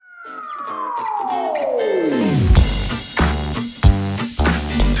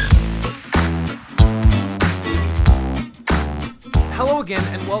Hello again,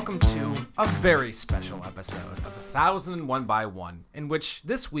 and welcome to a very special episode of 1001 by One, in which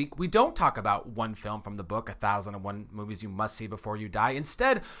this week we don't talk about one film from the book, 1001 Movies You Must See Before You Die.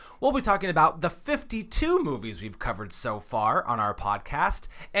 Instead, we'll be talking about the 52 movies we've covered so far on our podcast,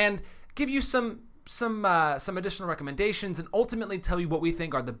 and give you some additional recommendations, and ultimately tell you what we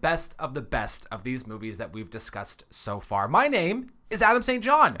think are the best of these movies that we've discussed so far. My name is Adam St.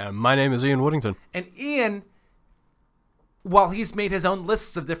 John. And my name is Ian Woodington. And Ian, while he's made his own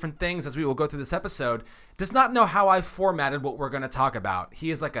lists of different things as we will go through this episode, does not know how I formatted what we're going to talk about.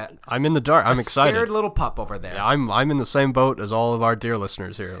 He is like I'm in the dark. I'm excited. Scared little pup over there. Yeah, I'm in the same boat as all of our dear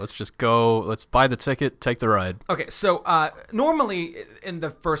listeners here. Let's just go. Let's buy the ticket, take the ride. Okay, so normally in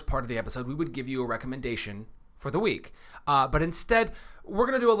the first part of the episode, we would give you a recommendation for the week. But instead, we're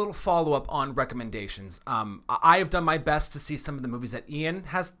going to do a little follow-up on recommendations. I have done my best to see some of the movies that Ian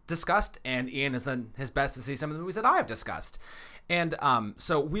has discussed, and Ian has done his best to see some of the movies that I have discussed. And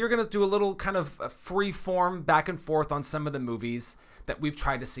so we're going to do a little kind of free-form back and forth on some of the movies that we've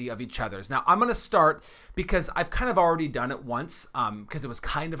tried to see of each other's. Now, I'm going to start because I've kind of already done it once, because it was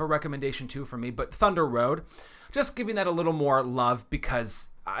kind of a recommendation too for me, but Thunder Road. Just giving that a little more love because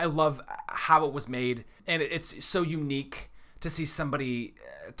I love how it was made, and it's so unique to see somebody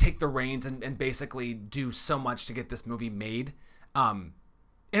take the reins and basically do so much to get this movie made. And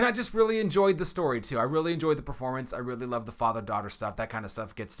I just really enjoyed the story too. I really enjoyed the performance. I really love the father-daughter stuff. That kind of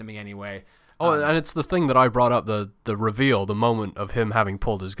stuff gets to me anyway. And it's the thing that I brought up, the reveal, the moment of him having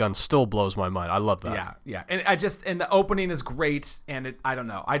pulled his gun still blows my mind. I love that. Yeah. And the opening is great, and I don't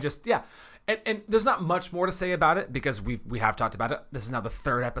know. And there's not much more to say about it because we have talked about it. This is now the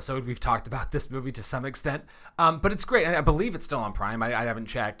third episode we've talked about this movie to some extent. But it's great. And I believe it's still on Prime. I haven't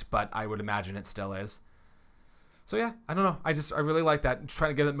checked, but I would imagine it still is. So yeah, I don't know. I really like that. I'm trying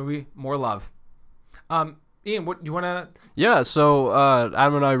to give that movie more love. Ian, what do you want to? Yeah, so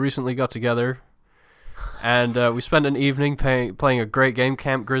Adam and I recently got together, and we spent an evening playing a great game,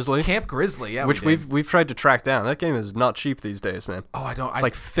 Camp Grizzly. Camp Grizzly, yeah, which we've tried to track down. That game is not cheap these days, man. Oh, I don't. It's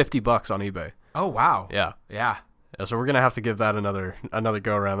like $50 on eBay. Oh wow. Yeah. So we're gonna have to give that another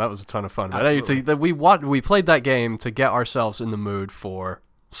go around. That was a ton of fun. Absolutely. But we played that game to get ourselves in the mood for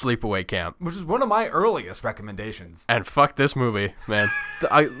Sleepaway Camp, which is one of my earliest recommendations. And fuck this movie, man.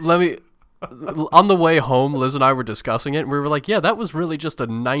 On the way home, Liz and I were discussing it, and we were like, yeah, that was really just a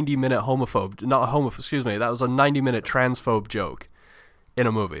 90-minute that was a 90-minute transphobe joke in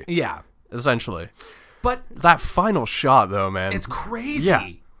a movie. Yeah. Essentially. But that final shot, though, man. It's crazy.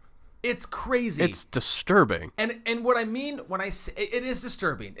 Yeah. It's crazy. It's disturbing. And what I mean when I say it is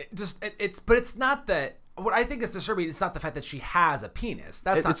disturbing. But it's not that. What I think is disturbing is not the fact that she has a penis.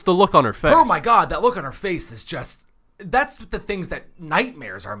 It's the look on her face. Oh my God, that look on her face is just. That's the things that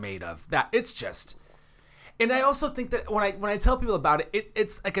nightmares are made of. That it's just, and I also think that when I tell people about it,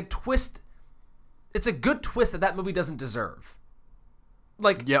 it's like a twist. It's a good twist that movie doesn't deserve.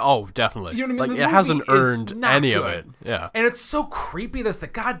 Like definitely. You know what I mean? Like it hasn't earned any of it. Yeah, and it's so creepy. There's the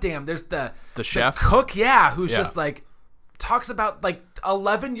chef, the cook, who's just like talks about like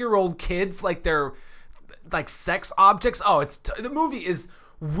 11-year-old kids like they're like sex objects. Oh, the movie is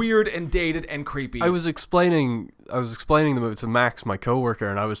weird and dated and creepy. I was explaining the movie to Max, my coworker,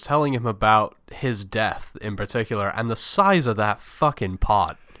 and I was telling him about his death in particular and the size of that fucking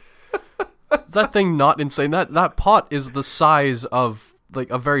pot. That thing not insane. That pot is the size of like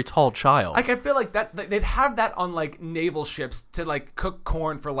a very tall child. Like I feel like that they'd have that on like naval ships to like cook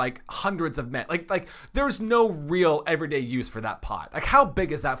corn for like hundreds of men. Like there's no real everyday use for that pot. Like how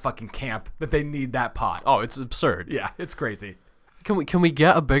big is that fucking camp that they need that pot? Oh, it's absurd. Yeah, it's crazy. Can we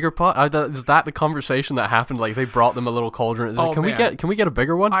get a bigger pot? Is that the conversation that happened? Like they brought them a little cauldron. Can we get a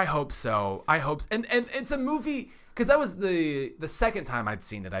bigger one? I hope so. And it's a movie because that was the second time I'd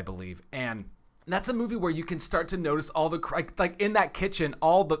seen it, I believe, and that's a movie where you can start to notice all the like in that kitchen,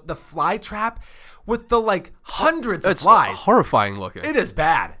 all the fly trap with the like hundreds of flies. It's horrifying looking. It is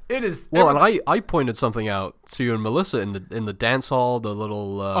bad. It is. Well, and I pointed something out to you and Melissa in the dance hall. The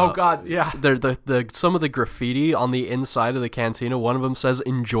little oh god, yeah. The some of the graffiti on the inside of the cantina. One of them says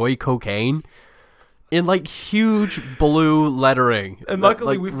 "Enjoy cocaine" in like huge blue lettering. And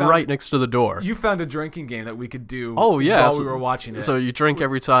luckily, we found right next to the door. You found a drinking game that we could do. Oh yeah, while we were watching it. So you drink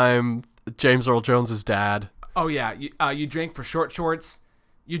every time James Earl Jones' dad. Oh yeah, you drink for short shorts.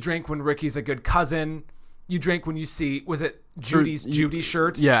 You drink when Ricky's a good cousin. You drink when you see, was it Judy's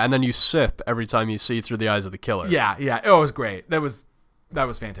shirt? Yeah, and then you sip every time you see through the eyes of the killer. Yeah. Oh, it was great. That was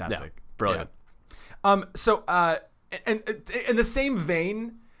fantastic. Yeah, brilliant. Yeah. So, and in the same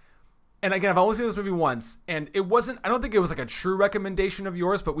vein, and again, I've only seen this movie once, and it wasn't. I don't think it was like a true recommendation of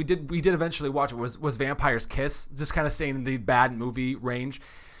yours, but we did eventually watch it. Was Vampire's Kiss, just kind of staying in the bad movie range.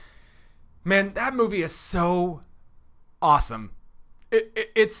 Man, that movie is so awesome.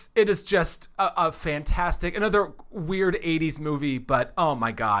 It is just a fantastic, another weird 80s movie, but oh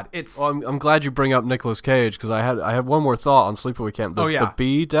my god, it's. Well, I'm glad you bring up Nicolas Cage, because I had one more thought on Sleepaway Camp. The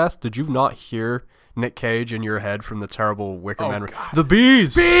bee death. Did you not hear Nick Cage in your head from the terrible Wicker Man? God. The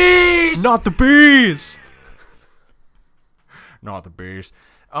bees, not the bees, not the bees.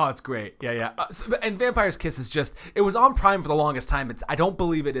 Oh, it's great. Yeah. And Vampire's Kiss is just. It was on Prime for the longest time. I don't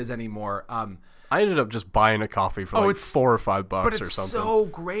believe it is anymore. I ended up just buying a copy for like $4 or $5 but it's or something. So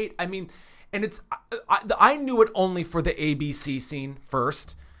great. I mean, and it's I knew it only for the ABC scene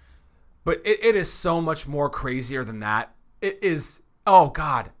first, but it is so much more crazier than that. It is. Oh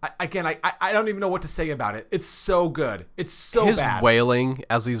God. I don't even know what to say about it. It's so good. It's so bad. His wailing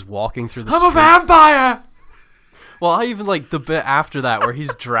as he's walking through the I'm street. a vampire. Well, I even like the bit after that where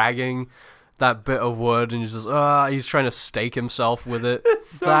he's dragging that bit of wood and he's trying to stake himself with it. It's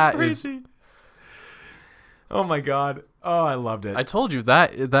so crazy. Oh my God. Oh, I loved it. I told you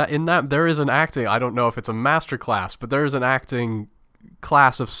that in that there is an acting. I don't know if it's a master class, but there is an acting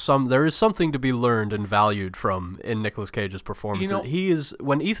class of there is something to be learned and valued from in Nicolas Cage's performance. He is,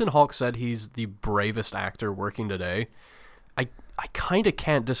 when Ethan Hawke said he's the bravest actor working today, I kind of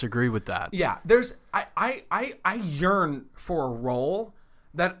can't disagree with that. Yeah, I yearn for a role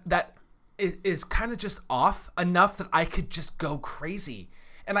that is kind of just off enough that I could just go crazy.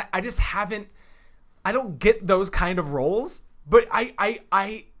 And I just haven't. I don't get those kind of roles, but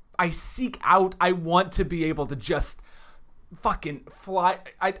I seek out. I want to be able to just fucking fly.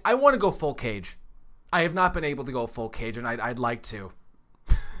 I want to go full Cage. I have not been able to go full Cage, and I'd like to.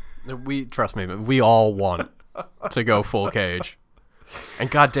 Trust me, we all want to go full Cage. And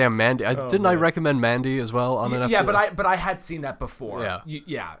goddamn Mandy, I recommend Mandy as well on an episode? Yeah, but I had seen that before.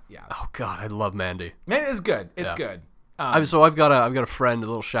 Yeah. Oh God, I love Mandy. Mandy is good. It's good. So I've got a friend. A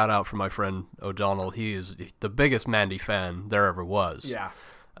little shout out for my friend O'Donnell. He is the biggest Mandy fan there ever was. Yeah.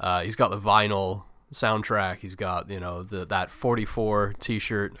 He's got the vinyl soundtrack. He's got that 44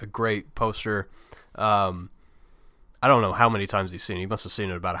 T-shirt, a great poster. I don't know how many times he's seen it. He must have seen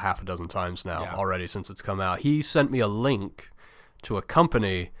it about a half a dozen times now already since it's come out. He sent me a link to a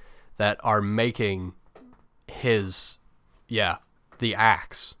company that are making the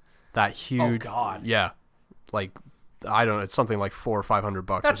axe, that huge. Oh God. Yeah, like. I don't know, it's something like $400 or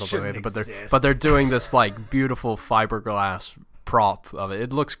 $500 that or something like that. But they're doing this like beautiful fiberglass prop of it.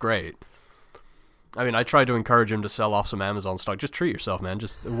 It looks great. I mean, I tried to encourage him to sell off some Amazon stock. Just treat yourself, man.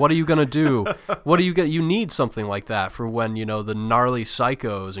 Just what are you gonna do? What do you get? You need something like that for when the gnarly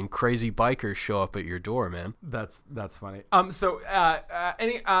psychos and crazy bikers show up at your door, man. That's funny. So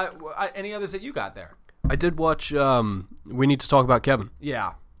any others that you got there? I did watch. We Need to Talk About Kevin.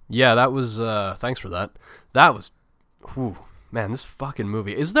 Yeah. Yeah, that was. Thanks for that. That was. Whew, man, this fucking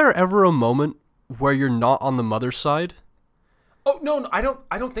movie. Is there ever a moment where you're not on the mother's side? Oh no, I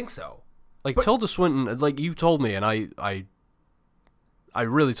don't think so. Like Tilda Swinton, like you told me, and I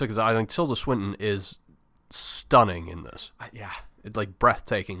really took it. I think Tilda Swinton is stunning in this. Yeah, like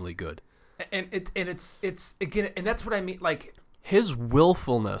breathtakingly good. And it's again, and that's what I mean. Like his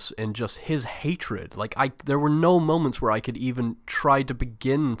willfulness and just his hatred. Like there were no moments where I could even try to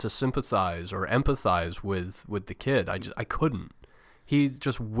begin to sympathize or empathize with the kid. I couldn't. He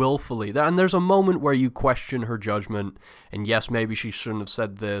just willfully, and there's a moment where you question her judgment, and yes, maybe she shouldn't have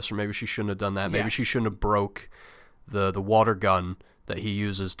said this, or maybe she shouldn't have done that. Maybe she shouldn't have broke the water gun that he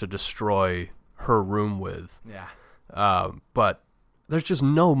uses to destroy her room with. Yeah. But there's just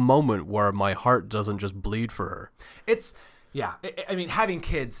no moment where my heart doesn't just bleed for her. Yeah, I mean, having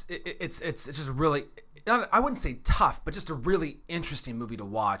kids, it's just really, I wouldn't say tough, but just a really interesting movie to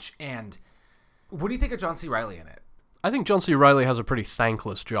watch. And what do you think of John C. Reilly in it? I think John C. Reilly has a pretty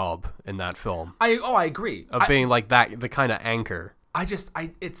thankless job in that film. I agree. Of being like that, the kind of anchor.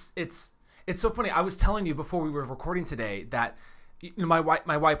 It's so funny. I was telling you before we were recording today that my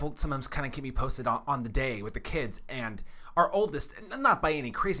wife will sometimes kind of keep me posted on the day with the kids, and our oldest, not by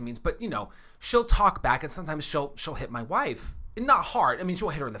any crazy means, but she'll talk back, and sometimes she'll hit my wife. Not hard. I mean, she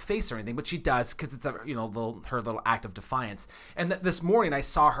won't hit her in the face or anything, but she does because it's her little act of defiance. And this morning I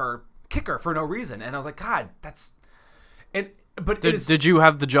saw her kick her for no reason, and I was like, God, that's. But did you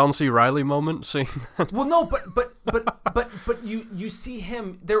have the John C. Reilly moment seeing that? Well, no, but you see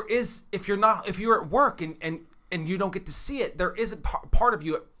him. There is, if you're at work and you don't get to see it, there is a part of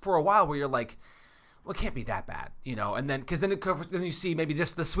you for a while where you're like, well, it can't be that bad, and then because then you see maybe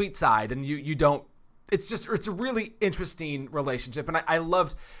just the sweet side, and you don't. It's a really interesting relationship, and I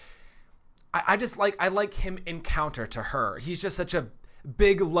loved. I just I like him in counter to her. He's just such a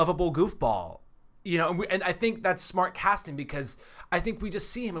big, lovable goofball, you know. And I think that's smart casting because I think we just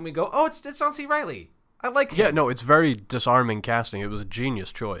see him and we go, oh, it's John C. Reilly. I like him. Yeah, no, it's very disarming casting. It was a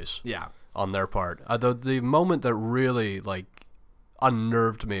genius choice. Yeah. On their part. The moment that really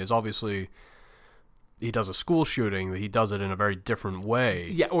unnerved me is obviously he does a school shooting. He does it in a very different way.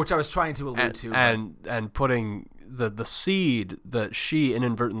 Yeah, which I was trying to allude to. And putting the seed that she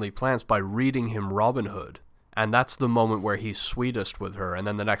inadvertently plants by reading him Robin Hood. And that's the moment where he's sweetest with her. And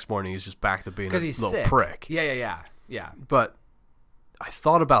then the next morning he's just back to being a little sick. prick. Yeah. But I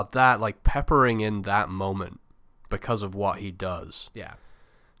thought about that, peppering in that moment because of what he does. Yeah.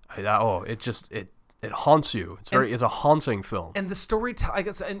 It haunts you. It's a haunting film. And the storytelling, I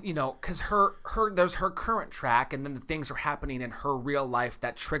guess, and because there's her current track, and then the things are happening in her real life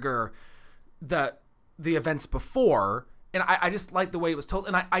that trigger the events before, and I just like the way it was told,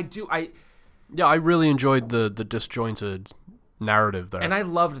 and I really enjoyed the disjointed narrative there, and I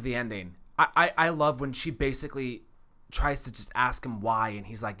loved the ending. I love when she basically tries to just ask him why, and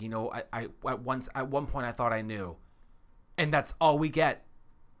he's like, I at one point I thought I knew, and that's all we get.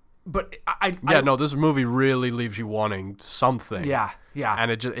 But this movie really leaves you wanting something. Yeah. And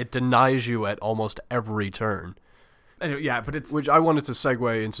it denies you at almost every turn. Anyway, yeah, but it's which I wanted to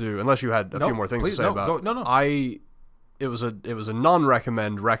segue into, unless you had a few more things to say about. No. It was a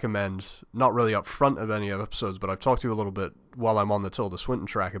non-recommend, not really up front of any episodes, but I've talked to you a little bit while I'm on the Tilda Swinton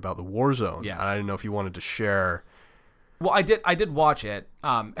track about the Warzone. Yes. And I didn't know if you wanted to share. Well, I did watch it.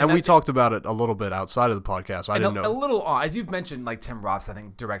 And we talked about it a little bit outside of the podcast. I didn't know. A little, as you've mentioned, Tim Roth's, I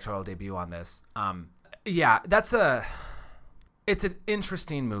think, directorial debut on this. It's an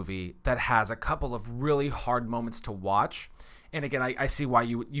interesting movie that has a couple of really hard moments to watch. And again, I see why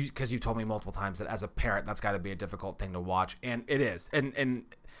you because you told me multiple times that as a parent, that's got to be a difficult thing to watch. And it is. And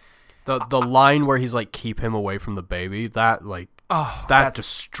the line where he's like, keep him away from the baby, that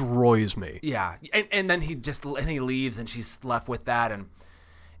destroys me. Yeah, and then he leaves, and she's left with that, and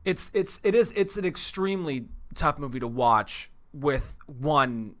it's an extremely tough movie to watch with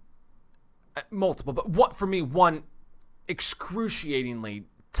one excruciatingly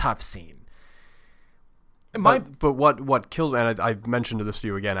tough scene. But what kills, and I mentioned this to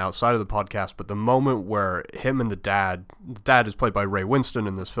you again outside of the podcast, but the moment where him and the dad is played by Ray Winston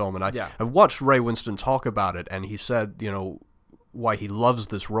in this film, and I've watched Ray Winston talk about it, and he said, why he loves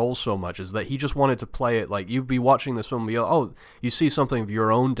this role so much is that he just wanted to play it like you'd be watching this film and be like, oh, you see something of your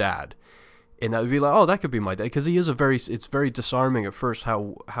own dad, and that would be like, oh, that could be my dad, because he is it's very disarming at first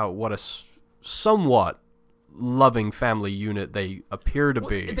what a somewhat loving family unit they appear to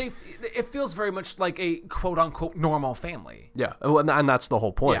be. It feels very much like a quote unquote normal family. Yeah, and that's the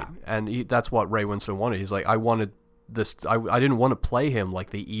whole point. Yeah. And that's what Ray Winston wanted. He's like, I wanted this. I didn't want to play him like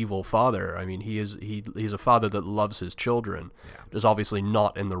the evil father. I mean, he's a father that loves his children. Yeah. Just obviously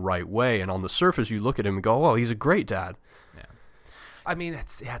not in the right way. And on the surface, you look at him and go, oh, he's a great dad. I mean,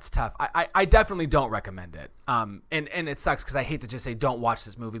 it's tough. I definitely don't recommend it. And it sucks because I hate to just say don't watch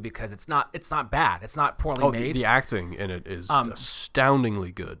this movie because it's not bad. It's not poorly made. The acting in it is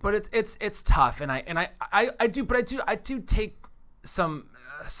astoundingly good. But it's tough, and I do take some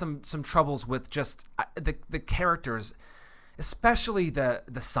troubles with just the characters, especially the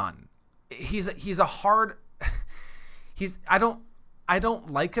son. He's a hard. I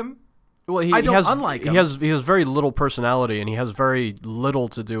don't like him. Well, he has very little personality, and he has very little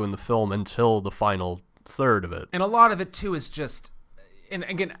to do in the film until the final third of it. And a lot of it too is just, and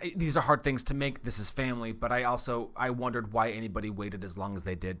again, these are hard things to make. This is family, but I wondered why anybody waited as long as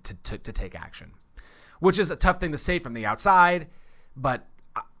they did to take action, which is a tough thing to say from the outside. But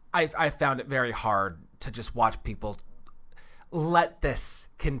I found it very hard to just watch people let this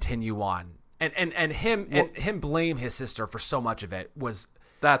continue on, and him blame his sister for so much of it was.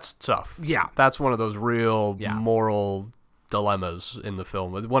 That's tough. Yeah. That's one of those real moral dilemmas in the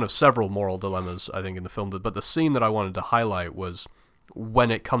film. One of several moral dilemmas, I think, in the film. But the scene that I wanted to highlight was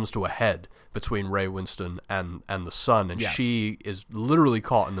when it comes to a head between Ray Winston and the son, and she is literally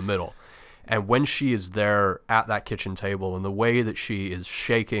caught in the middle. And when she is there at that kitchen table and the way that she is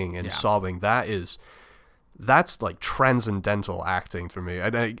shaking and sobbing, that's like transcendental acting for me.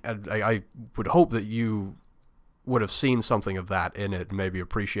 I would hope that you would have seen something of that in it and maybe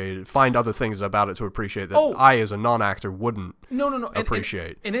appreciate it, find other things about it to appreciate that I as a non-actor wouldn't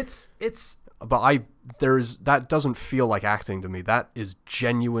appreciate. And it's but that doesn't feel like acting to me. That is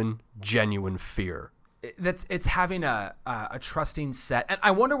genuine fear. It's having a trusting set. And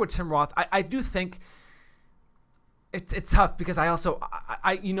I wonder what Tim Roth, I do think it's tough because I also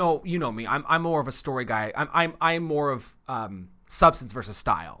you know me, I'm more of a story guy. I'm more of substance versus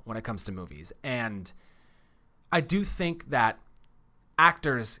style when it comes to movies. And I do think that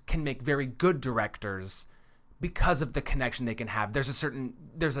actors can make very good directors because of the connection they can have. There's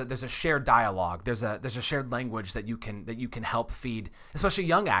a shared dialogue. There's a shared language that you can help feed, especially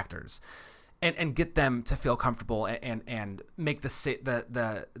young actors, and get them to feel comfortable and make the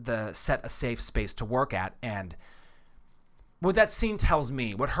set a safe space to work at. And what that scene tells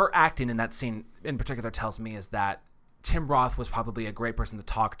me, what her acting in that scene in particular tells me, is that Tim Roth was probably a great person to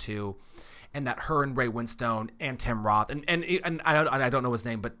talk to, and that her and Ray Winstone and Tim Roth and I don't know his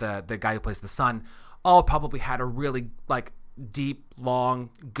name, but the guy who plays the son, all probably had a really like deep, long,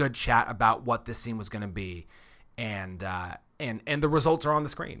 good chat about what this scene was going to be, and the results are on the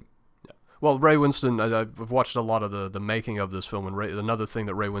screen. Well, Ray Winston, I've watched a lot of the making of this film, and another thing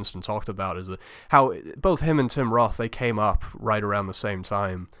that Ray Winston talked about is how both him and Tim Roth, they came up right around the same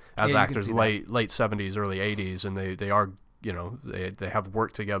time as actors, late 70s, early 80s, and they are, you know, they have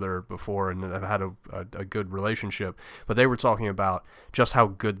worked together before and have had a good relationship. But they were talking about just how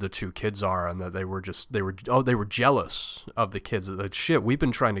good the two kids are, and that they were jealous of the kids. That shit, we've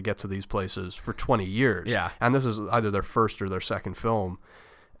been trying to get to these places for 20 years. Yeah. And this is either their first or their second film.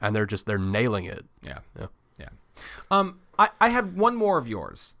 And they're nailing it. Yeah. I had one more of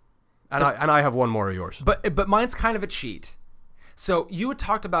yours, and I have one more of yours. But mine's kind of a cheat. So you had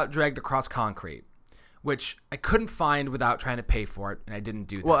talked about Dragged Across Concrete, which I couldn't find without trying to pay for it, and I didn't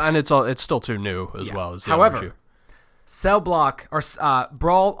do that. Well, and it's still too new as well. As however, Cell Block or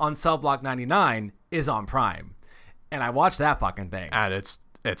Brawl on Cell Block 99 is on Prime, and I watched that fucking thing, and it's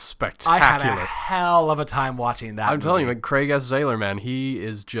spectacular. I had a hell of a time watching that. I'm telling you, man, Craig S. Zahler, man, he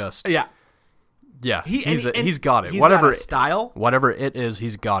is just yeah. He's got it. He's whatever got a style, whatever it is,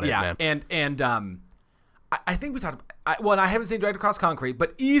 he's got it, man. And I think we talked. And I haven't seen Dragged Across Concrete,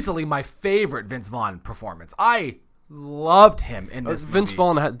 but easily my favorite Vince Vaughn performance. I loved him in this movie. Vince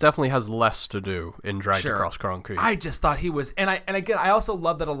Vaughn definitely has less to do in Dragged Across Concrete. I just thought he was, and again, I also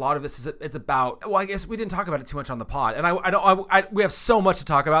love that a lot of this it's about. Well, I guess we didn't talk about it too much on the pod, and we have so much to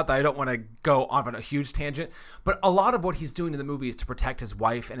talk about that I don't want to go off on a huge tangent. But a lot of what he's doing in the movie is to protect his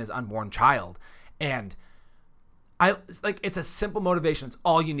wife and his unborn child, and it's a simple motivation. It's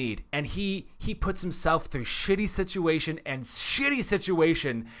all you need, and he puts himself through shitty situation,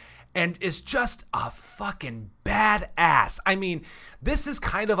 and is just a fucking badass. I mean, this is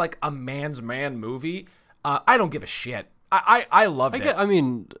kind of like a man's man movie. I don't give a shit. I loved it. I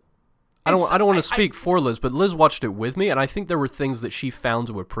mean, I don't want to speak for Liz, but Liz watched it with me, and I think there were things that she found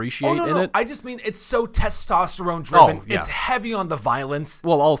to appreciate in it. I just mean it's so testosterone driven. Oh, yeah. It's heavy on the violence.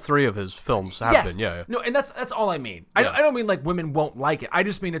 Well, all three of his films have been, yeah. No, and that's all I mean. Yeah. I don't mean like women won't like it. I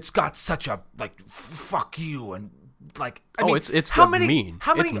just mean it's got such a like fuck you and like. I mean, it's how mean. many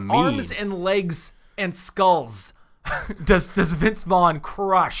It's arms mean. and legs and skulls does Vince Vaughn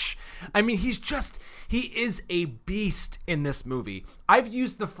crush? I mean, he is a beast in this movie. I've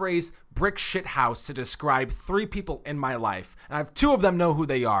used the phrase brick shit house to describe 3 people in my life, and I have 2 of them know who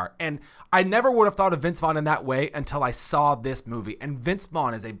they are. And I never would have thought of Vince Vaughn in that way until I saw this movie. And Vince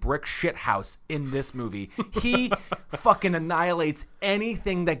Vaughn is a brick shit house in this movie. He fucking annihilates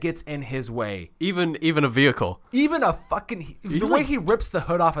anything that gets in his way. Even a vehicle. Even a fucking the way he rips the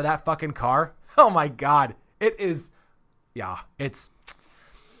hood off of that fucking car. Oh my god. It is it's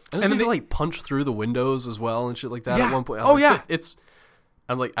and then they like punch through the windows as well and shit like that at one point.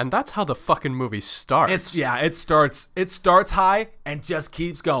 And that's how the fucking movie starts. It starts high and just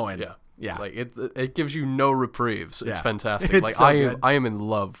keeps going. Yeah. Like it gives you no reprieves. It's fantastic. It's like so good. I am in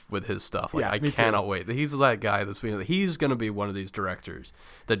love with his stuff. Like I me cannot too. wait. He's that guy he's gonna be one of these directors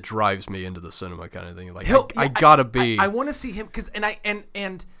that drives me into the cinema kind of thing. Like I gotta be. I want to see him because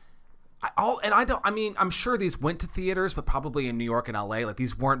I'm sure these went to theaters, but probably in New York and LA. Like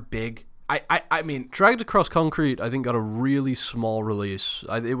these weren't big. I mean, Dragged Across Concrete, I think, got a really small release.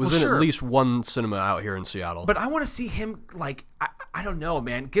 It was in at least one cinema out here in Seattle. But I want to see him, like, I don't know,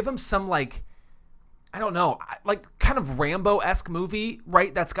 man. Give him some, like, I don't know, like, kind of Rambo-esque movie,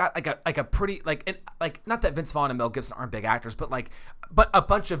 right? That's got, like a pretty, like, not that Vince Vaughn and Mel Gibson aren't big actors, but a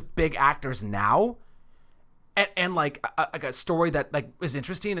bunch of big actors now. And like a story that, like, is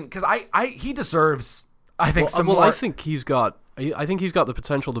interesting. And because he deserves, I think, some more. I think he's got the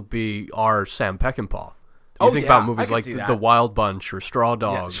potential to be our Sam Peckinpah. You think about movies like The Wild Bunch or Straw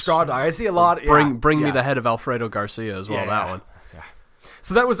Dogs. Yeah, Straw Dog. I see a lot. Bring me the head of Alfredo Garcia as well. That one. Yeah.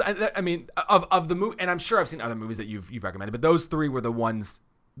 So that was. I mean, of the movie, and I'm sure I've seen other movies that you've recommended, but those 3 were the ones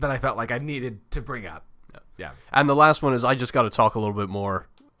that I felt like I needed to bring up. Yeah. And the last one is I just got to talk a little bit more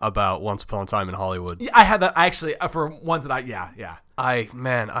about Once Upon a Time in Hollywood. Yeah, I had that actually for ones that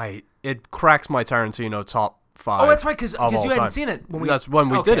it cracks my Tarantino 5. Oh, that's right, because of all you hadn't time. seen it when we. That's when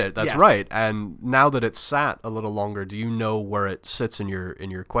we did Okay, it. That's yes. right. And now that it's sat a little longer, do you know where it sits in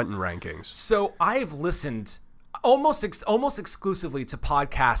your Quentin rankings? So I've listened almost exclusively to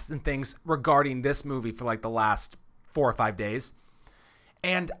podcasts and things regarding this movie for like the last 4 or 5 days,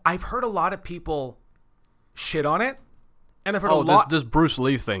 and I've heard a lot of people shit on it, and I've heard a lot. This Bruce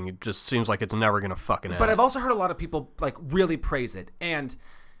Lee thing, it just seems like it's never gonna fucking end. But I've also heard a lot of people like really praise it. And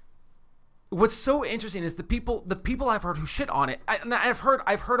what's so interesting is the people I've heard who shit on it. I've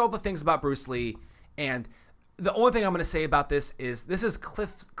heard all the things about Bruce Lee, and the only thing I'm going to say about this is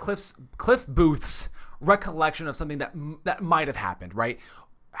Cliff Booth's recollection of something that might have happened, right?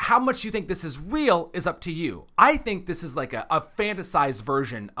 How much you think this is real is up to you. I think this is like a fantasized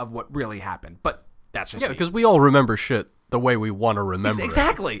version of what really happened, but that's just me. because we all remember shit the way we want to remember it.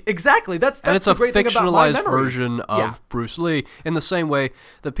 Exactly. That's And it's the a great thing about my fictionalized memories. version of Bruce Lee, in the same way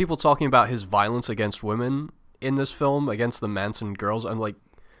that people talking about his violence against women in this film, against the Manson girls, I'm like,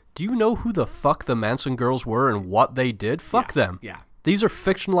 do you know who the fuck the Manson girls were and what they did? Fuck them. Yeah. These are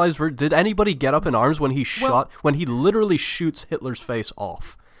fictionalized. Did anybody get up in arms when he when he literally shoots Hitler's face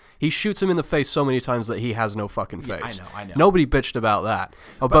off? He shoots him in the face so many times that he has no fucking face. I know. Nobody bitched about that.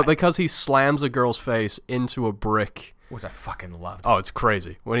 But because he slams a girl's face into a brick, which I fucking loved. oh, it's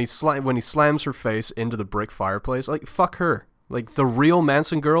crazy. When he slams her face into the brick fireplace, like, fuck her. Like, the real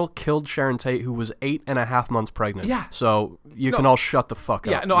Manson girl killed Sharon Tate, who was 8.5 months pregnant. Yeah. So you can all shut the fuck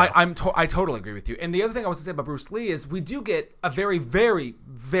up. Yeah, no, I totally agree with you. And the other thing I was going to say about Bruce Lee is we do get a very, very,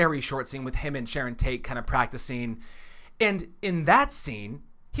 very short scene with him and Sharon Tate kind of practicing. And in that scene,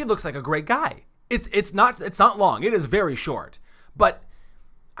 he looks like a great guy. It's not long. It is very short. But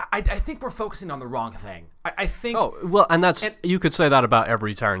I think we're focusing on the wrong thing. I think. Oh, well, and you could say that about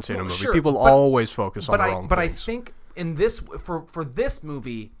every Tarantino movie. Sure, People always focus on the wrong But things. I think in this for this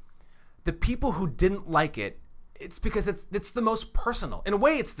movie, the people who didn't like it, it's because it's the most personal. In a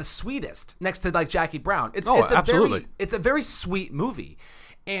way, it's the sweetest next to like Jackie Brown. It's absolutely. It's a very sweet movie.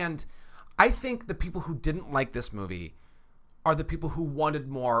 And I think the people who didn't like this movie are the people who wanted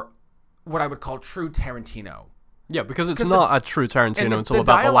more what I would call true Tarantino. Yeah, because it's not a true Tarantino until the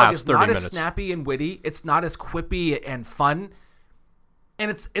about the last 30 minutes. The dialogue is not as snappy and witty. It's not as quippy and fun.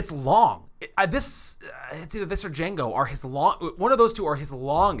 And it's long. It's either this or Django are his long. One of those two are his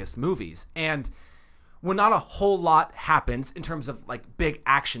longest movies. And when not a whole lot happens in terms of like big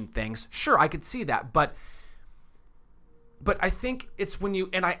action things, sure, I could see that. But I think it's when you,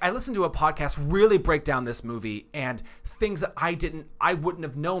 and I listened to a podcast really break down this movie and things that I wouldn't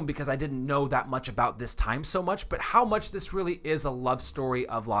have known because I didn't know that much about this time so much, but how much this really is a love story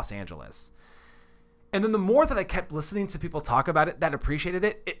of Los Angeles. And then the more that I kept listening to people talk about it that appreciated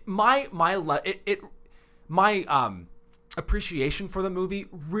it, my appreciation for the movie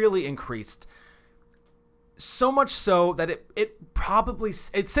really increased. So much so that it probably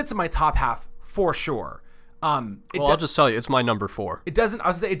sits in my top half for sure. I'll just tell you, it's my number 4. It doesn't. I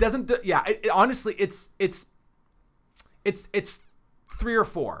was gonna say it doesn't. Yeah. Honestly, it's 3 or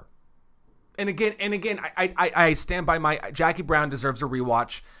 4. And again, I stand by my Jackie Brown deserves a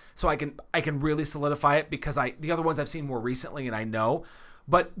rewatch, so I can really solidify it because the other ones I've seen more recently and I know.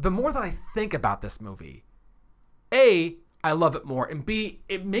 But the more that I think about this movie, A, I love it more, and B,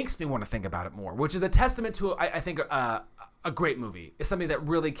 it makes me want to think about it more, which is a testament to I think a great movie. It's something that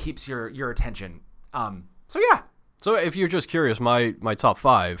really keeps your attention. So yeah. So if you're just curious, my top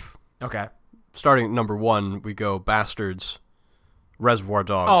 5. Okay. Starting at number 1, we go Bastards, Reservoir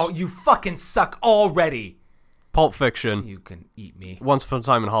Dogs. Oh, you fucking suck already. Pulp Fiction. You can eat me. Once Upon a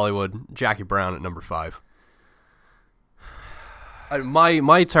Time in Hollywood. Jackie Brown at number 5. My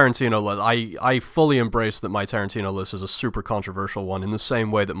Tarantino list, I fully embrace that my Tarantino list is a super controversial one in the same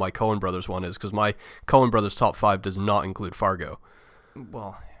way that my Coen Brothers one is, because my Coen Brothers top 5 does not include Fargo.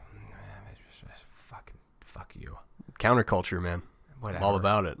 Well, fuck you. Counterculture, man. Whatever. I'm all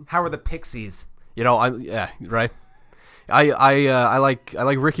about it. How are the Pixies? You know, right. I like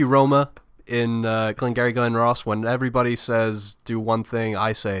Ricky Roma in Glengarry Glen Ross. When everybody says do one thing,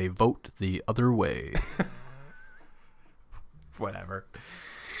 I say vote the other way. Whatever.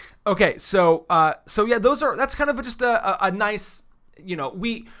 Okay, so yeah, that's kind of just a nice,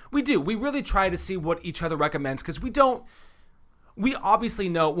 we really try to see what each other recommends, because we obviously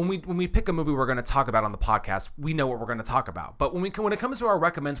know when we pick a movie we're going to talk about on the podcast, we know what we're going to talk about. But when it comes to our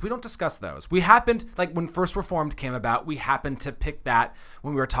recommends, we don't discuss those. We happened, like when First Reformed came about, we happened to pick that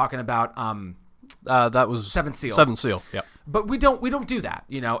when we were talking about that was Seventh Seal. Seventh Seal, yeah. But we don't do that,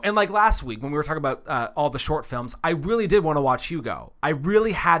 And like last week when we were talking about all the short films, I really did want to watch Hugo. I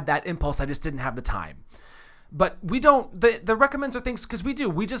really had that impulse. I just didn't have the time. But we don't. The recommends are things because we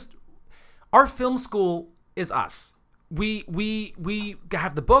do. Our film school is us. We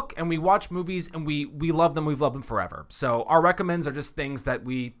have the book and we watch movies and we love them. We've loved them forever. So our recommends are just things that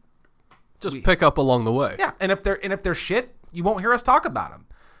we pick up along the way. Yeah, and if they're shit, you won't hear us talk about them.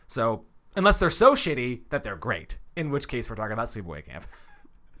 So unless they're so shitty that they're great, in which case we're talking about Sleepaway Camp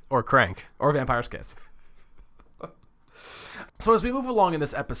or Crank or Vampire's Kiss. So as we move along in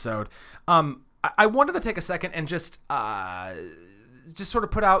this episode, I wanted to take a second and just sort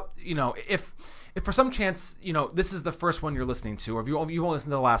of put out, if for some chance, this is the first one you're listening to, or if you've only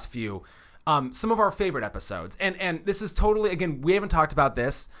listened to the last few, some of our favorite episodes. And this is totally, again, we haven't talked about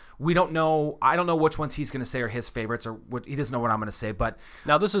this. We don't know. I don't know which ones he's going to say are his favorites, or what he doesn't know what I'm going to say. But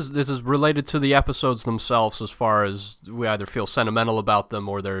now this is related to the episodes themselves, as far as we either feel sentimental about them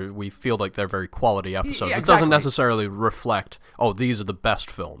or we feel like they're very quality episodes. Yeah, exactly. It doesn't necessarily reflect, these are the best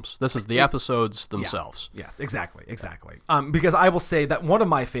films. This is the episodes themselves. Yeah. Yes, exactly. Because I will say that one of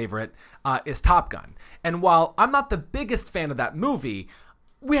my favorite is Top Gun. And while I'm not the biggest fan of that movie,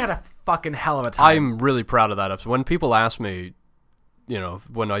 we had a fucking hell of a time. I'm really proud of that episode. When people ask me,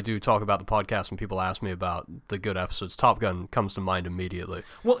 when I do talk about the podcast and people ask me about the good episodes, Top Gun comes to mind immediately.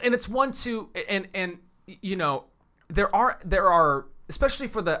 Well, and it's one too, and there are, especially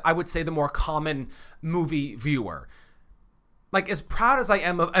for I would say the more common movie viewer, like as proud as I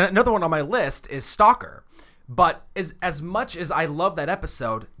am of, and another one on my list is Stalker. But as much as I love that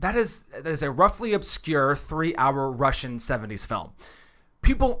episode, that is a roughly obscure 3-hour Russian 70s film.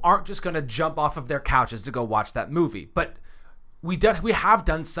 People aren't just going to jump off of their couches to go watch that movie. But we have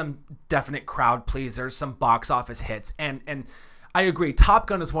done some definite crowd pleasers, some box office hits. And I agree. Top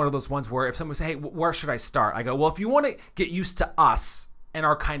Gun is one of those ones where if someone says, hey, where should I start? I go, well, if you want to get used to us and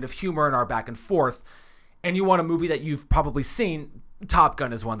our kind of humor and our back and forth, and you want a movie that you've probably seen, Top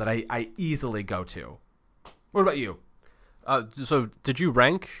Gun is one that I easily go to. What about you? So did you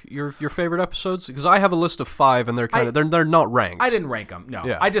rank your favorite episodes? Because I have a list of 5, and they're they're not ranked. I didn't rank them. No,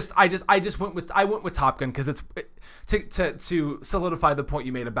 yeah. I just went with Top Gun because it's to solidify the point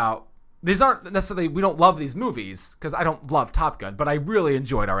you made about these aren't necessarily, we don't love these movies because I don't love Top Gun, but I really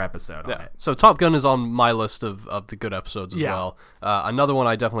enjoyed our episode on it. So Top Gun is on my list of the good episodes as well. Another one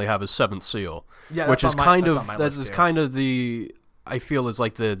I definitely have is Seventh Seal, which is kind of the, I feel, is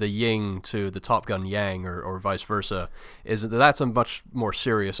like the yin to the Top Gun yang, or vice versa. That's a much more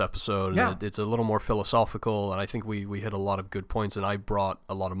serious episode. Yeah. It's a little more philosophical, and I think we hit a lot of good points, and I brought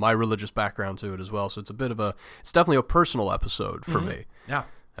a lot of my religious background to it as well. So it's definitely a personal episode for me. Yeah.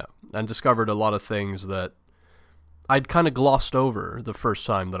 And discovered a lot of things that I'd kind of glossed over the first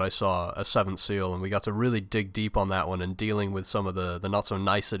time that I saw A Seventh Seal, and we got to really dig deep on that one and dealing with some of the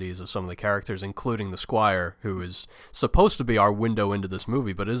not-so-niceties of some of the characters, including the Squire, who is supposed to be our window into this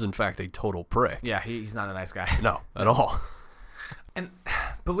movie, but is in fact a total prick. Yeah, he's not a nice guy. No, at all. And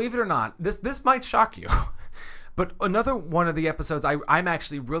believe it or not, this might shock you, but another one of the episodes I'm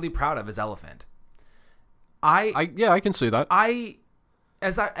actually really proud of is Elephant. I can see that.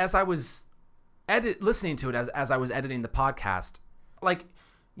 As I was listening to it as I was editing the podcast, like,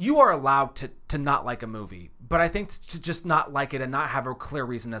 you are allowed to not like a movie, but I think to just not like it and not have a clear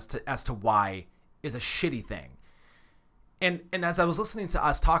reason as to why is a shitty thing. And as I was listening to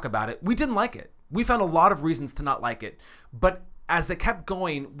us talk about it, we didn't like it. We found a lot of reasons to not like it, but as it kept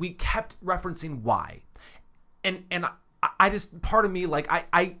going, we kept referencing why. And I just, part of me, like,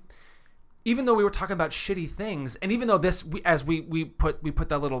 I even though we were talking about shitty things, and even though we put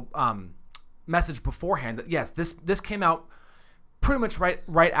that little message beforehand that yes, this came out pretty much right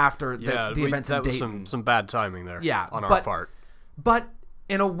after the events in Dayton. Was some bad timing there. Yeah, on our part. But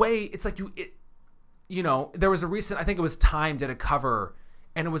in a way, it's like there was a recent, I think it was Time did a cover,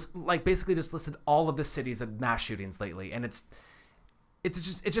 and it was like basically just listed all of the cities of mass shootings lately, and it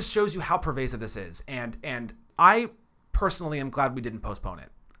just shows you how pervasive this is, and I personally am glad we didn't postpone it,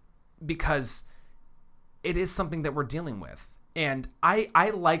 because it is something that we're dealing with. And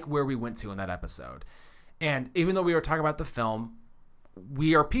I like where we went to in that episode. And even though we were talking about the film,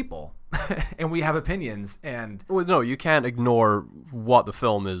 we are people and we have opinions. And well, no, you can't ignore what the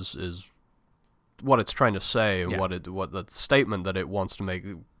film is what it's trying to say, and what the statement that it wants to make,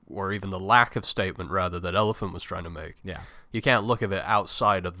 or even the lack of statement rather that Elephant was trying to make. Yeah. You can't look at it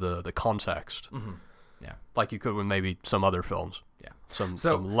outside of the context. Mm-hmm. Yeah. Like you could with maybe some other films. Yeah.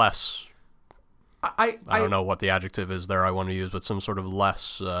 Some less, I don't know what the adjective is there I want to use, but some sort of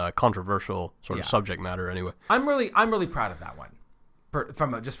less controversial sort of subject matter anyway. I'm really proud of that one.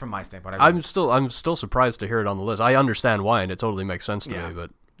 From my standpoint. I'm still surprised to hear it on the list. I understand why, and it totally makes sense to me,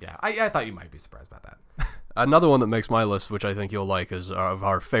 but yeah, I thought you might be surprised about that. Another one that makes my list, which I think you'll like, is of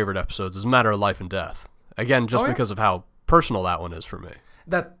our favorite episodes, is Matter of Life and Death. Again, just because of how personal that one is for me.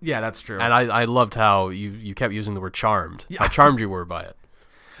 That's true. And I loved how you kept using the word charmed. Yeah. How charmed you were by it.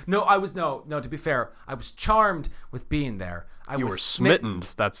 No, I was no. To be fair, I was charmed with being there. You were smitten.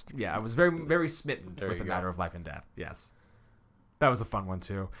 That's I was very, very smitten with the go. matter of life and death. Yes, that was a fun one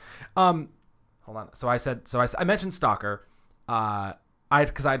too. Hold on. I mentioned Stalker.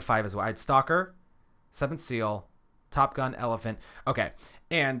 Because I had 5 as well. I had Stalker, Seventh Seal, Top Gun, Elephant. Okay,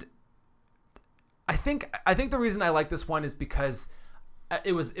 and I think the reason I like this one is because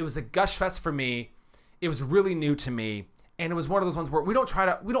it was a gush fest for me. It was really new to me. And it was one of those ones where we don't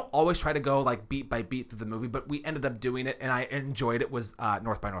always try to go like beat by beat through the movie, but we ended up doing it, and I enjoyed it. Was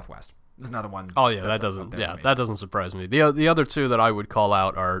North by Northwest. There's another one. Oh yeah, that doesn't surprise me. The other two that I would call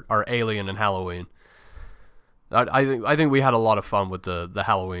out are Alien and Halloween. I think we had a lot of fun with the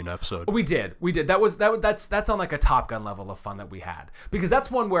Halloween episode. We did. That's on like a Top Gun level of fun that we had, because that's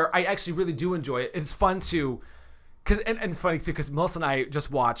one where I actually really do enjoy it. It's fun to, and it's funny too because Melissa and I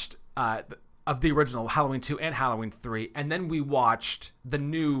just watched of the original Halloween 2 and Halloween 3, and then we watched the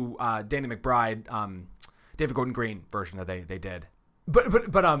new Danny McBride, David Gordon Green version that they did. But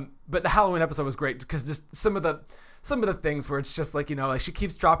the Halloween episode was great because just some of the things where it's just like, like she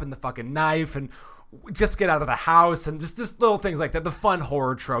keeps dropping the fucking knife and just get out of the house and just little things like that. The fun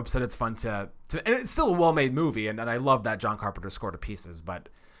horror tropes that it's fun to and it's still a well-made movie, and I love that John Carpenter score to pieces. But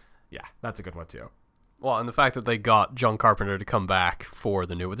yeah, that's a good one too. Well, and the fact that they got John Carpenter to come back for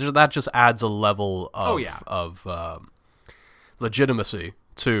the new, that just adds a level of legitimacy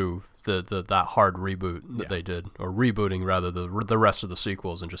to that hard reboot that they did, or rebooting rather the rest of the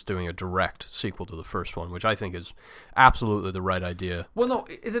sequels and just doing a direct sequel to the first one, which I think is absolutely the right idea. Well, no,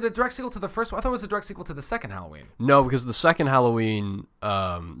 is it a direct sequel to the first one? I thought it was a direct sequel to the second Halloween. No, because the second Halloween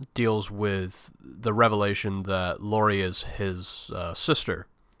deals with the revelation that Laurie is his sister.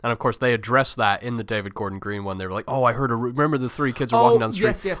 And, of course, they addressed that in the David Gordon Green one. They were like, oh, I heard remember the 3 kids are walking down the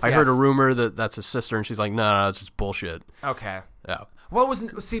street? Yes, I heard a rumor that that's his sister. And she's like, no, it's just bullshit. Okay. Yeah. Well, it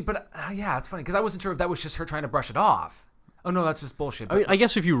wasn't... See, but... yeah, it's funny, because I wasn't sure if that was just her trying to brush it off. Oh, no, that's just bullshit. I mean, I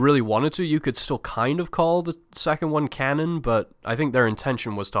guess if you really wanted to, you could still kind of call the second one canon, but I think their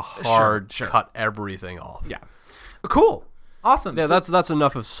intention was to cut everything off. Yeah. Cool. Awesome. Yeah, so, that's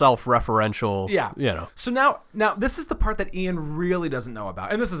enough of self-referential. Yeah. So now this is the part that Ian really doesn't know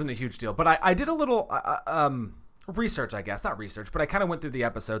about, and this isn't a huge deal, but I did a little research, I guess, not research, but I kind of went through the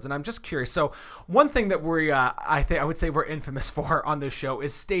episodes, and I'm just curious. So one thing that I would say we're infamous for on this show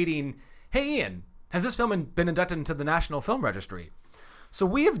is stating, "Hey, Ian, has this film been inducted into the National Film Registry?" So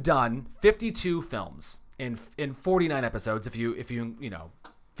we have done 52 films in 49 episodes. If you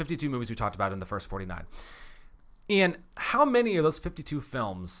 52 movies we talked about in the first 49. And how many of those 52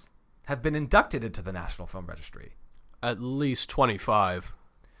 films have been inducted into the National Film Registry? At least 25.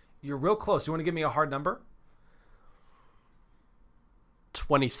 You're real close. You want to give me a hard number?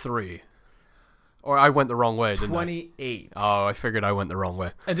 23. Or I went the wrong way, didn't I? 28. Oh, I figured I went the wrong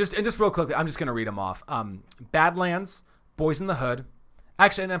way. And just real quickly, I'm just going to read them off. Badlands, Boys in the Hood.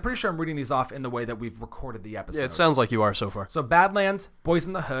 Actually, and I'm pretty sure I'm reading these off in the way that we've recorded the episodes. Yeah, it sounds like you are so far. So Badlands, Boys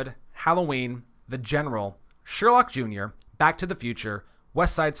in the Hood, Halloween, The General, Sherlock Jr., Back to the Future,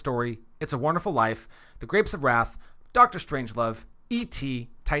 West Side Story, It's a Wonderful Life, The Grapes of Wrath, Dr. Strangelove,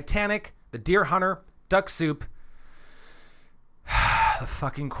 E.T., Titanic, The Deer Hunter, Duck Soup, The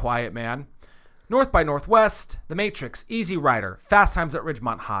Fucking Quiet Man, North by Northwest, The Matrix, Easy Rider, Fast Times at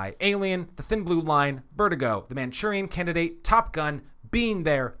Ridgemont High, Alien, The Thin Blue Line, Vertigo, The Manchurian Candidate, Top Gun, Being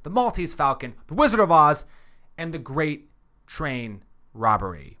There, The Maltese Falcon, The Wizard of Oz, and The Great Train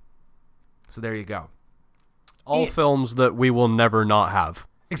Robbery. So there you go. All films that we will never not have.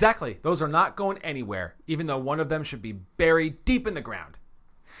 Exactly. Those are not going anywhere, even though one of them should be buried deep in the ground.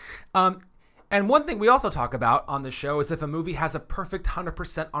 And one thing we also talk about on the show is if a movie has a perfect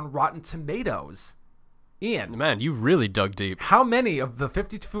 100% on Rotten Tomatoes. Ian. Man, you really dug deep. How many of the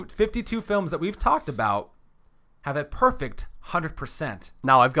 52 films that we've talked about have a perfect 100%?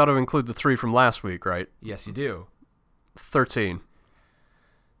 Now, I've got to include the 3 from last week, right? Yes, you do. 13.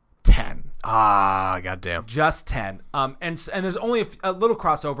 10. Ah, goddamn. Just 10. And there's only a little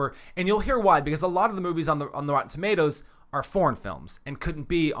crossover, and you'll hear why, because a lot of the movies on the Rotten Tomatoes are foreign films and couldn't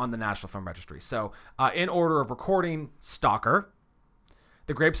be on the National Film Registry. So, in order of recording, Stalker,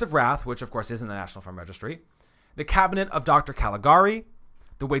 The Grapes of Wrath, which of course is in the National Film Registry, The Cabinet of Dr. Caligari,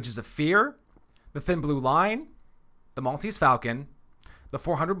 The Wages of Fear, The Thin Blue Line, The Maltese Falcon, The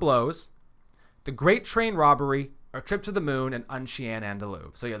 400 Blows, The Great Train Robbery, A Trip to the Moon, and Un Chien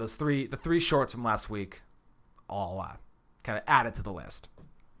Andalou. So yeah, the three shorts from last week, all kind of added to the list.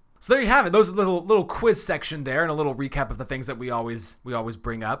 So there you have it. Those are the little quiz section there, and a little recap of the things that we always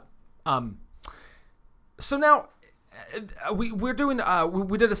bring up. So now, we're doing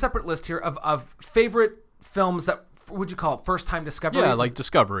we did a separate list here of favorite films that would you call it first time discoveries? Yeah, like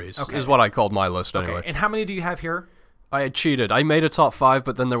discoveries is what I called my list anyway. Okay. And how many do you have here? I had cheated. I made a top 5,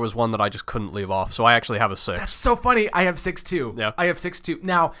 but then there was one that I just couldn't leave off, so I actually have a 6. That's so funny. I have 6 too. Yeah. I have 6 too.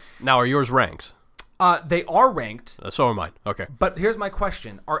 Now are yours ranked? they are ranked. So are mine. Okay. But here's my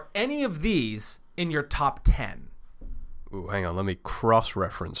question: are any of these in your top 10? Ooh, hang on. Let me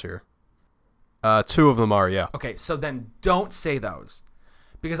cross-reference here. 2 of them are, yeah. Okay, so then don't say those,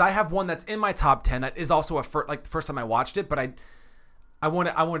 because I have one that's in my top 10 that is also the first time I watched it, but I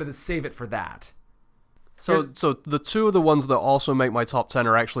wanted to save it for that. So the 2 of the ones that also make my top 10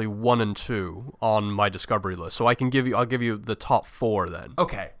 are actually 1 and 2 on my discovery list. So I'll give you the top 4 then.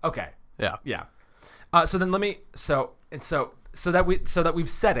 Okay. Yeah. Yeah. So then let me so that we've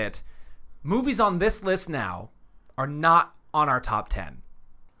said it. Movies on this list now are not on our top 10.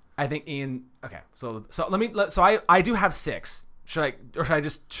 I think Ian. Okay. So I do have 6. Should I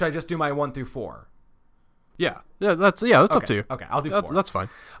just do my 1 through 4? Yeah. That's up to you. Okay. I'll do 4. That's fine.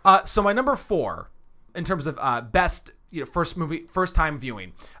 So my number 4, in terms of best first time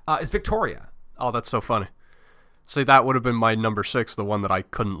viewing, is Victoria. Oh, that's so funny. See, that would have been my number 6, the one that I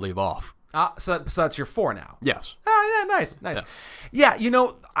couldn't leave off. So that's your 4 now. Yes. Yeah, nice. Yeah,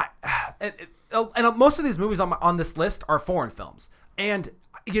 and most of these movies on this list are foreign films, and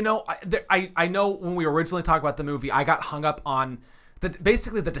I know when we originally talked about the movie, I got hung up on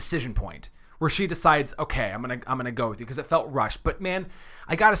basically the decision point where she decides, okay, I'm gonna go with you because it felt rushed. But man,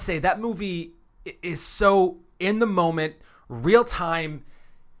 I gotta say that movie is so in the moment, real time,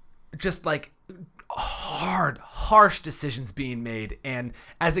 just like harsh decisions being made, and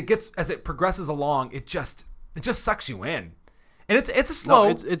as it progresses along, it just sucks you in. And it's a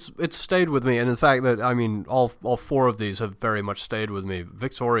slow. No, it's stayed with me, and the fact that all 4 of these have very much stayed with me.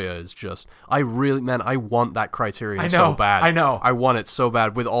 Victoria is just, I want that Criterion so bad. I know. I want it so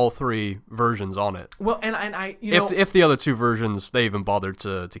bad with all 3 versions on it. Well, and I if the other 2 versions they even bothered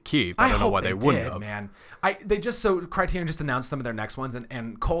to keep, I don't know why they wouldn't have. Man, Criterion just announced some of their next ones,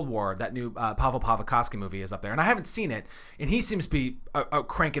 and Cold War, that new Pavel Pawlikowski movie, is up there, and I haven't seen it, and he seems to be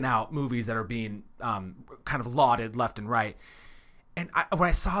cranking out movies that are being kind of lauded left and right. And when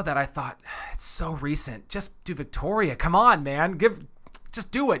I saw that, I thought, it's so recent. Just do Victoria. Come on, man.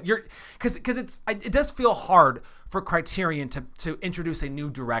 Just do it. Because it does feel hard for Criterion to introduce a new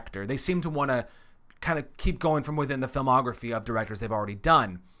director. They seem to want to kind of keep going from within the filmography of directors they've already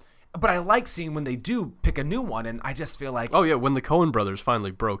done. But I like seeing when they do pick a new one, and I just feel like... Oh, yeah, when the Coen brothers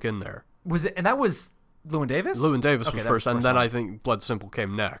finally broke in there. Was it? And that was Llewyn Davis? Llewyn Davis was first, and then I think Blood Simple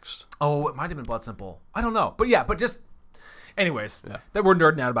came next. Oh, it might have been Blood Simple. I don't know. But just... Anyways, that we're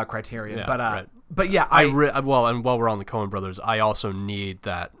nerding out about Criterion, right. But yeah, and while we're on the Coen brothers, I also need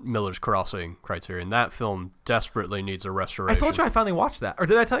that Miller's Crossing Criterion. That film desperately needs a restoration. I told you I finally watched that, or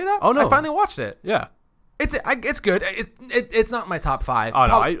did I tell you that? Oh no, I finally watched it. Yeah, it's good. It's not my top 5. Oh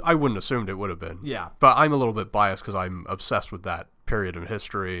no, I wouldn't assumed it would have been. Yeah, but I'm a little bit biased because I'm obsessed with that period in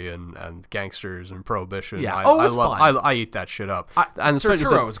history and gangsters and prohibition. Yeah, fun. I eat that shit up. And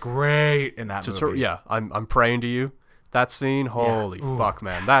Turturro is great in that movie. Yeah, I'm praying to you. That scene, holy fuck,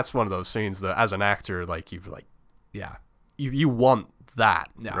 man! That's one of those scenes that, as an actor, you want that,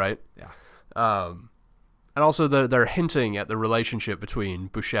 right? Yeah. And also, they're hinting at the relationship between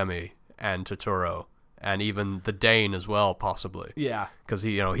Buscemi and Turturro, and even the Dane as well, possibly. Yeah. Because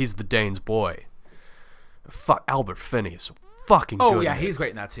he's the Dane's boy. Fuck, Albert Finney is so fucking good. Oh yeah, he's great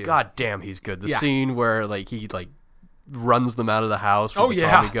in that too. God damn, he's good. The scene where he runs them out of the house with the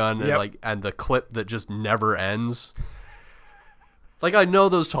Tommy gun, and the clip that just never ends. I know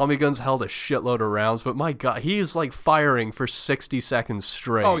those Tommy guns held a shitload of rounds, but my God, he's firing for 60 seconds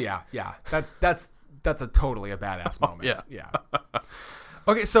straight. Oh yeah. That's a totally a badass moment. Yeah.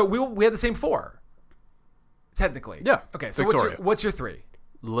 Okay, so we had the same 4, technically. Yeah. Okay, so Victoria. what's your 3?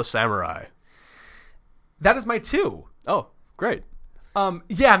 Le Samurai. That is my 2. Oh, great.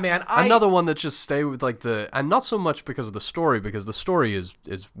 Yeah, man. Another one that just stay with and not so much because of the story, because the story is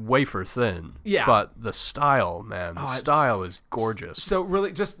wafer thin. Yeah. But the style, man, style is gorgeous. So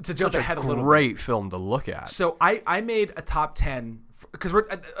really, just to jump ahead a little bit. Great film to look at. So I made a top 10, because we're,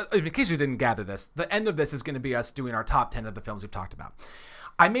 in case you didn't gather this, the end of this is going to be us doing our top 10 of the films we've talked about.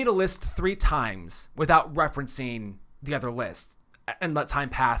 I made a list 3 times without referencing the other lists, and let time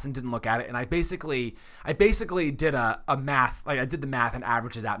pass and didn't look at it, and I basically did a math, I did the math and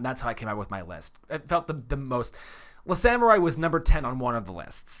averaged it out, and that's how I came out with my list. It felt the most. Le Samurai was number 10 on one of the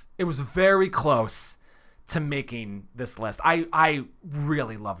lists. It was very close to making this list. I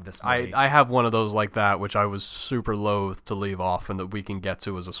really loved this movie. I have one of those like that, which I was super loath to leave off, and that we can get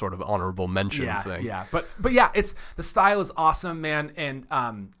to as a sort of honorable mention thing. Yeah, but yeah, it's the style is awesome, man, and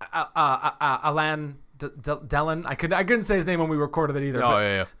Alain Delon. I couldn't say his name when we recorded it either. Oh,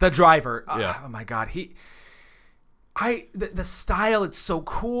 yeah. The driver. Yeah. Oh my God, the style, it's so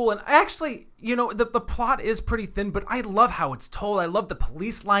cool, and actually, the plot is pretty thin, but I love how it's told. I love the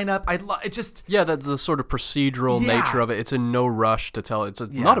police lineup. That's the sort of procedural nature of it. It's in no rush to tell. It's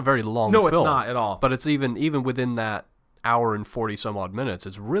not a very long film. No, it's not at all. But it's even within that hour and 40 some odd minutes,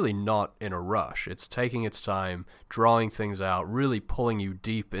 it's really not in a rush. It's taking its time, drawing things out, really pulling you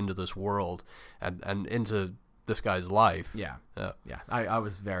deep into this world and into this guy's life. Yeah. I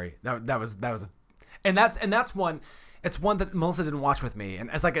was very that was and that's one. It's one that Melissa didn't watch with me, and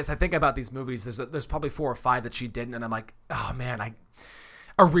as I think about these movies, there's probably 4 or 5 that she didn't, and I'm like, oh man,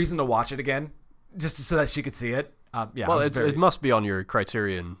 a reason to watch it again, just so that she could see it. Well, it must be on your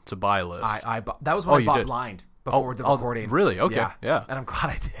Criterion to buy list. That was when I bought Blind before the recording. Really? Okay. Yeah. And I'm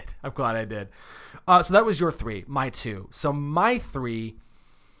glad I did. So that was your 3, my 2. So my 3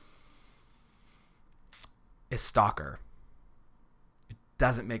 is Stalker. It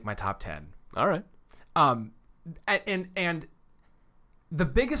doesn't make my top 10. All right. And the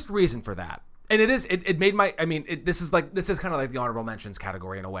biggest reason for that, and it made my, this is kind of like the honorable mentions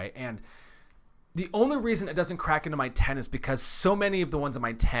category in a way, and the only reason it doesn't crack into my 10 is because so many of the ones in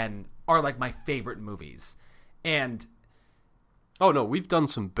my 10 are like my favorite movies, and oh no, we've done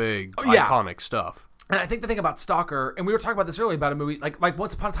some big iconic stuff. And I think the thing about Stalker, and we were talking about this earlier about a movie like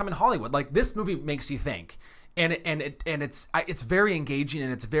Once Upon a Time in Hollywood, like this movie makes you think, and it's very engaging,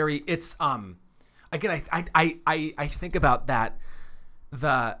 and it's again, I think about that,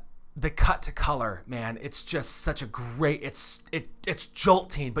 the cut to color, man. It's just such a great. It's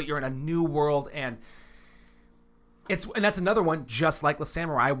jolting, but you're in a new world, and that's another one just like The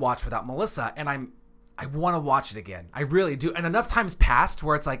Samurai I watched without Melissa, and I want to watch it again. I really do, and enough times passed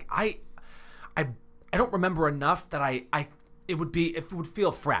where it's like I don't remember enough that it would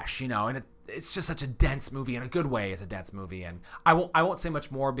feel fresh, and it's just such a dense movie in a good way. It's a dense movie, and I won't say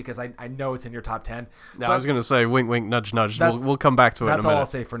much more because I know it's in your top 10. So I was gonna say wink wink nudge nudge. We'll come back to it in a minute. That's all I'll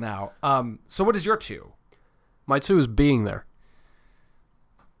say for now. So what is your 2? My 2 is Being There.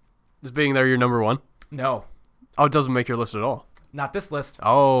 Is Being There your number 1? No. Oh, it doesn't make your list at all. Not this list.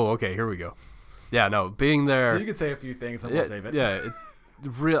 Oh, okay, here we go. Yeah, no, Being There. So you can say a few things and we'll save it. Yeah,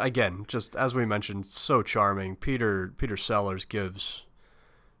 again, just as we mentioned, so charming. Peter Sellers gives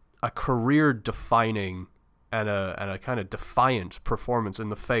a career-defining and a kind of defiant performance in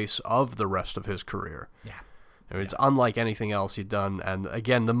the face of the rest of his career. Yeah, it's unlike anything else he'd done. And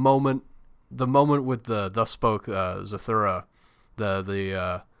again, the moment with the Thus Spoke Zathura,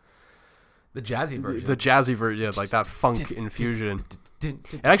 the jazzy version. The jazzy version, yeah, like that funk infusion.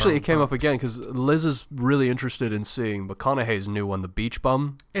 And actually, it came up again because Liz is really interested in seeing McConaughey's new one, The Beach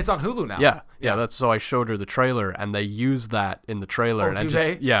Bum. It's on Hulu now. Yeah. That's so I showed her the trailer, and they used that in the trailer. Oh, do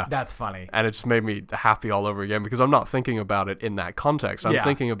they? Yeah, that's funny. And it just made me happy all over again because I'm not thinking about it in that context. I'm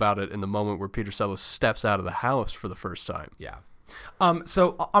thinking about it in the moment where Peter Sellers steps out of the house for the first time. Yeah.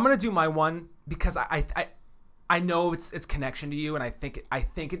 So I'm gonna do my one because I know its connection to you, and I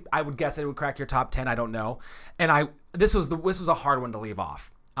would guess it would crack your top 10. I don't know, and this was a hard one to leave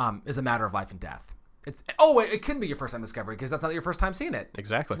off. Is A Matter of Life and Death. It couldn't be your first time discovery because that's not your first time seeing it.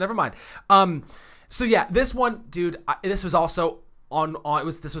 Exactly. So never mind. So yeah, this one, dude. This was also on.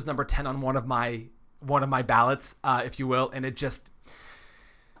 This was number 10 on one of my ballots, if you will, and it just.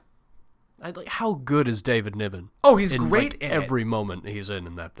 How good is David Niven? Oh, he's great in every moment he's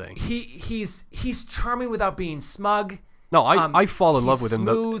in that thing. He's charming without being smug. No, I fall in love with him.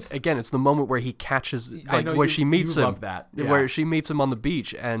 Smooth. Again, it's the moment where he catches, she meets him. Love that. Yeah. Where she meets him on the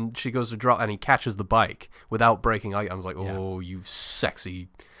beach, and she goes to drop, and he catches the bike without breaking. I was like, oh, you sexy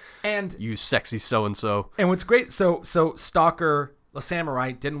so and so. And what's great, so Stalker, The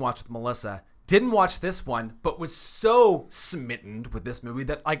Samurai, didn't watch with Melissa, didn't watch this one, but was so smitten with this movie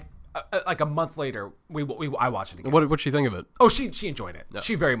that like a month later, I watched it again. What'd she think of it? Oh, she enjoyed it. Yeah.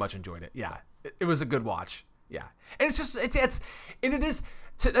 She very much enjoyed it. Yeah, it was a good watch. Yeah, and it's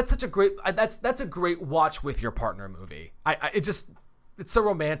such a great that's a great watch with your partner movie. It's so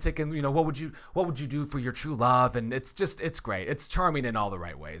romantic, and what would you do for your true love, and it's great. It's charming in all the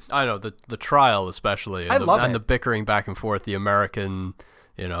right ways. I know the trial especially, and the bickering back and forth, the American.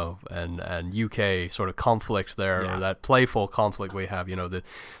 And UK sort of conflict there, or that playful conflict we have.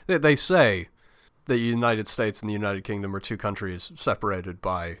 They say the United States and the United Kingdom are two countries separated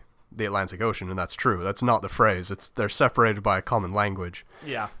by the Atlantic Ocean, and that's true. That's not the phrase. They're separated by a common language.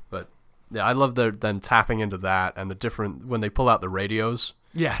 Yeah. But Yeah, I love them tapping into that and the different when they pull out the radios.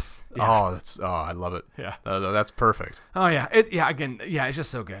 Yes. Yeah. I love it. Yeah. That's perfect. Oh yeah. It's just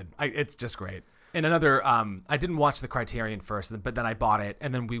so good. It's just great. And another, I didn't watch the Criterion first, but then I bought it,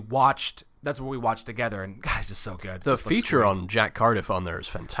 and then that's what we watched together, and God, it's just so good. The feature on Jack Cardiff on there is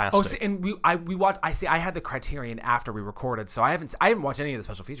fantastic. Oh, see, and we watched. I had the Criterion after we recorded, so I haven't watched any of the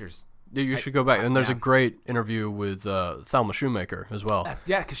special features. You should go back, and there's a great interview with Thelma Shoemaker as well.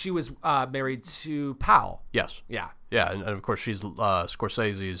 Yeah, because she was married to Powell. Yes. Yeah. Yeah, and of course she's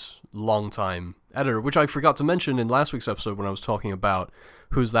Scorsese's longtime editor, which I forgot to mention in last week's episode when I was talking about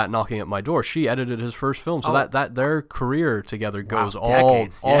Who's That Knocking at My Door. She edited his first film, so that their career together goes all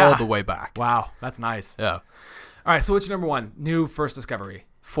the way back. Wow, that's nice. Yeah. All right, so what's your number one new first discovery?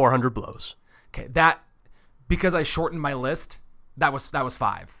 400 Blows. Okay, because I shortened my list. That was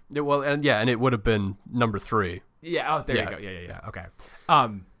 5. And it would have been number 3. Yeah. Oh, there you go. Yeah. Okay.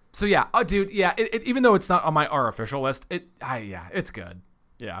 So yeah. Oh, dude. Yeah. Even though it's not on our official list, it's good.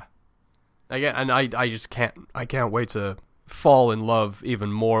 Yeah. Again, and I just can't wait to fall in love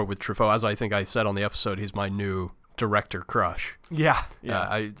even more with Truffaut. As I think I said on the episode, he's my new director crush. Yeah.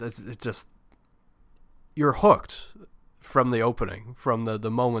 You're hooked from the opening, from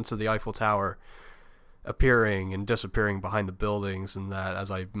the moments of the Eiffel Tower appearing and disappearing behind the buildings, and that, as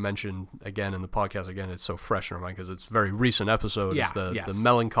I mentioned again in the podcast, it's so fresh in our mind because it's a very recent episode. Yeah, the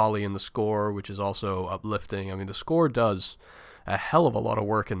melancholy in the score, which is also uplifting. I mean, the score does a hell of a lot of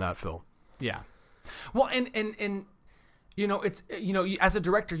work in that film. Yeah. Well, and it's as a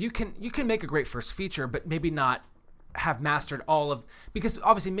director, you can make a great first feature, but maybe not have mastered all of, because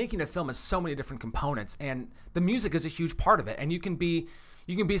obviously making a film has so many different components, and the music is a huge part of it, and you can be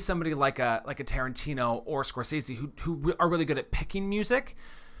somebody like a Tarantino or Scorsese who are really good at picking music,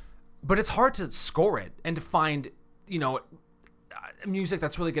 but it's hard to score it and to find, music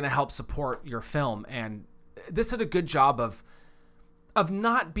that's really going to help support your film. And this did a good job of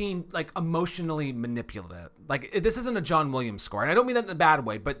not being like emotionally manipulative. Like, this isn't a John Williams score, and I don't mean that in a bad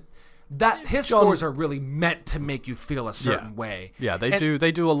way, but that his scores are really meant to make you feel a certain way. Yeah,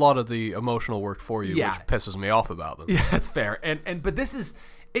 they do a lot of the emotional work for you, which pisses me off about them. Yeah, that's fair. But this is,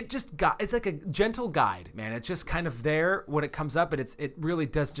 it's like a gentle guide, man. It's just kind of there when it comes up, and it really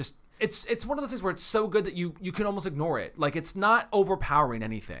does just, it's one of those things where it's so good that you can almost ignore it. Like, it's not overpowering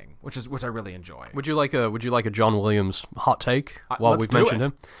anything, which I really enjoy. Would you like a John Williams hot take while we've mentioned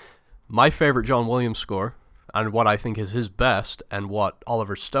him? My favorite John Williams score, and what I think is his best, and what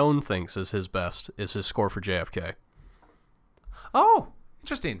Oliver Stone thinks is his best, is his score for JFK. Oh,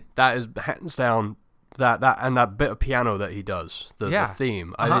 interesting. That is hands down that bit of piano that he does, the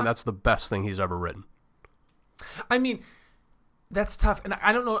theme. I think that's the best thing he's ever written. I mean, that's tough, and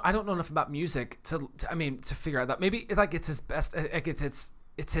I don't know enough about music to figure out that. Maybe like it's his best.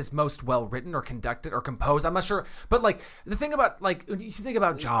 It's his most well written or conducted or composed. I'm not sure, but like the thing about, like, when you think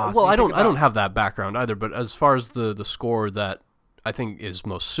about Jaws. Well, I don't have that background either. But as far as the score that I think is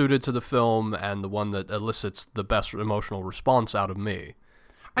most suited to the film and the one that elicits the best emotional response out of me,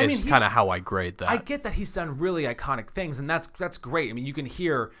 is kind of how I grade that. I get that he's done really iconic things, and that's great. I mean, you can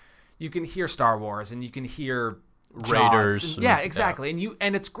hear Star Wars, and you can hear Raiders. Yeah, exactly. Yeah.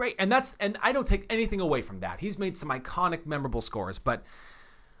 And it's great. And I don't take anything away from that. He's made some iconic, memorable scores, but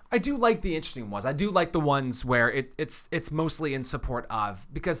I do like the interesting ones. I do like the ones where it's mostly in support of,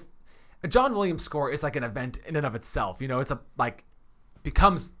 because a John Williams score is like an event in and of itself. It's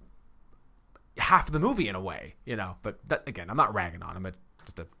becomes half of the movie in a way, but that, again, I'm not ragging on him, it's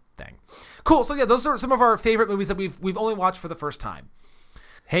just a thing. Cool. So yeah, those are some of our favorite movies that we've only watched for the first time.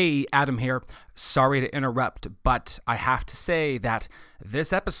 Hey, Adam here. Sorry to interrupt, but I have to say that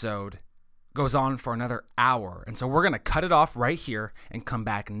this episode goes on for another hour. And so we're going to cut it off right here and come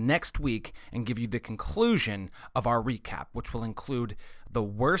back next week and give you the conclusion of our recap, which will include the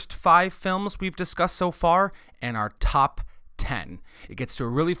worst 5 films we've discussed so far and our top 10. It gets to a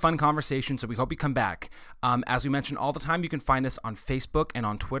really fun conversation, so we hope you come back. As we mention all the time, you can find us on Facebook and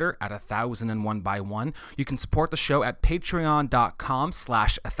on Twitter at 1001by1. You can support the show at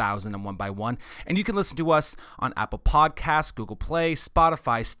patreon.com/1001by1. And you can listen to us on Apple Podcasts, Google Play,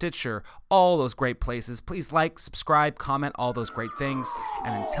 Spotify, Stitcher, all those great places. Please like, subscribe, comment, all those great things.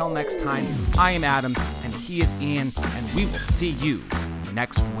 And until next time, I am Adam, and he is Ian, and we will see you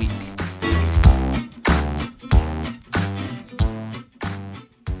next week.